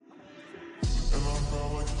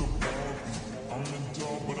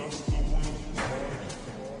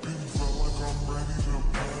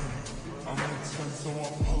so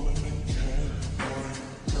I'm pulling the cat. Like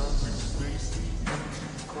Jazzy, Stacy,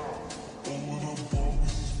 all of the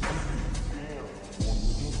Barbies is pretty. All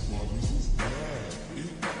of the Barbies is bad.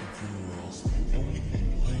 It girls, and we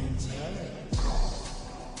ain't playing tag.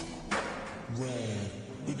 Rad,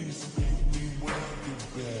 but these make me when I get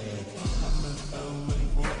bad. I'm in LA,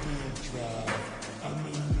 Rodeo Drive. I'm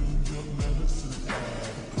in New York, Madison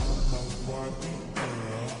Ave. I'm a Barbie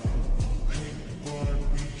girl, pink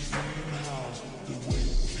Barbie dream house. The way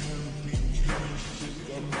can be killing shit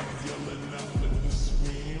got me yelling out in the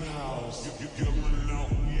scream house. Yelling out,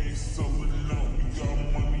 we ain't selling out. We got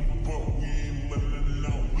money, but we ain't letting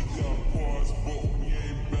out. We got bars, but we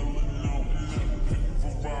ain't belling out. That pink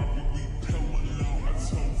Ferrari, we pilling out. I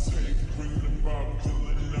told Tay, bring the Bob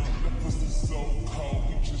Dylan out. That pussy so cold,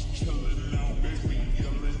 we just chilling out. Baby,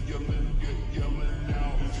 yelling, yelling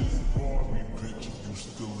out. It's just Barbie, bitch, if you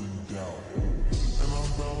still in doubt. And I'm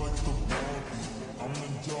bad like the Barbie. I'm the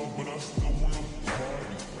dog, but I still wanna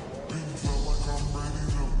party. Big felt like I'm ready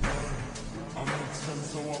to run. I'm the 10,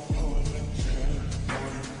 so I pull in the can.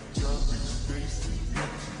 Like Jazzy, Stacy,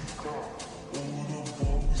 Nicki. All of the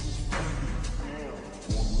Barbies is pretty.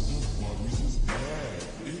 All of the Barbies is bad.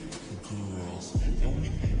 It girls, and we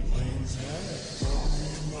ain't playing tag. That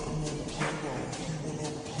mean nothing to play about. He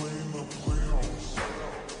wanna play in the playhouse.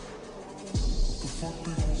 What the fuck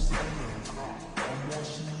they gon' say now? I'm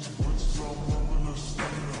watching these bitches, I'm rubbing a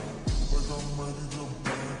stain out. Like I'm ready to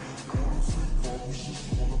bang. All the fake Barbies just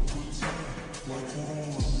wanna pretend. Like hold on,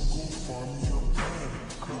 let me go find me a pen.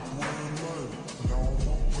 Look what I like, now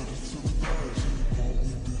I'ma put it to bed. She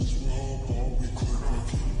Barbie bitch with her Barbie clip. I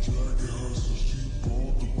keep dragging her so she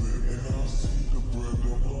bald a bit. And I see the bread,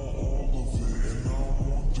 I want all of it. And I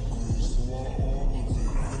want the green, so I all of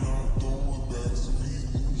it. And I throw it back so he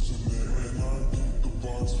losing it. And I get the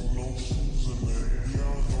box with no shoes in it. Yeah,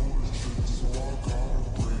 I know the trick, so I gotta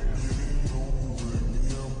break. Yeah, they know it, me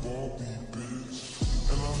and Barbie, bitch.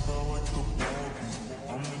 And I'm bad like the Barbie.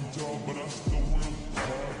 I'm the dog, but I still wanna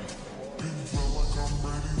party. Pink felt like I'm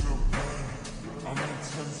ready to bang. I'm the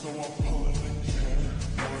 10, so I pull in the can.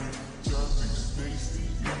 Like Jazzy, Stacy,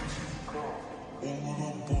 Nicki. All of the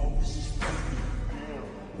Barbies is pretty.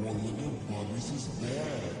 All of the Barbies is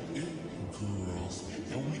bad. It girls,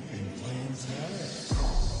 and we ain't playing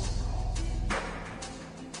tag.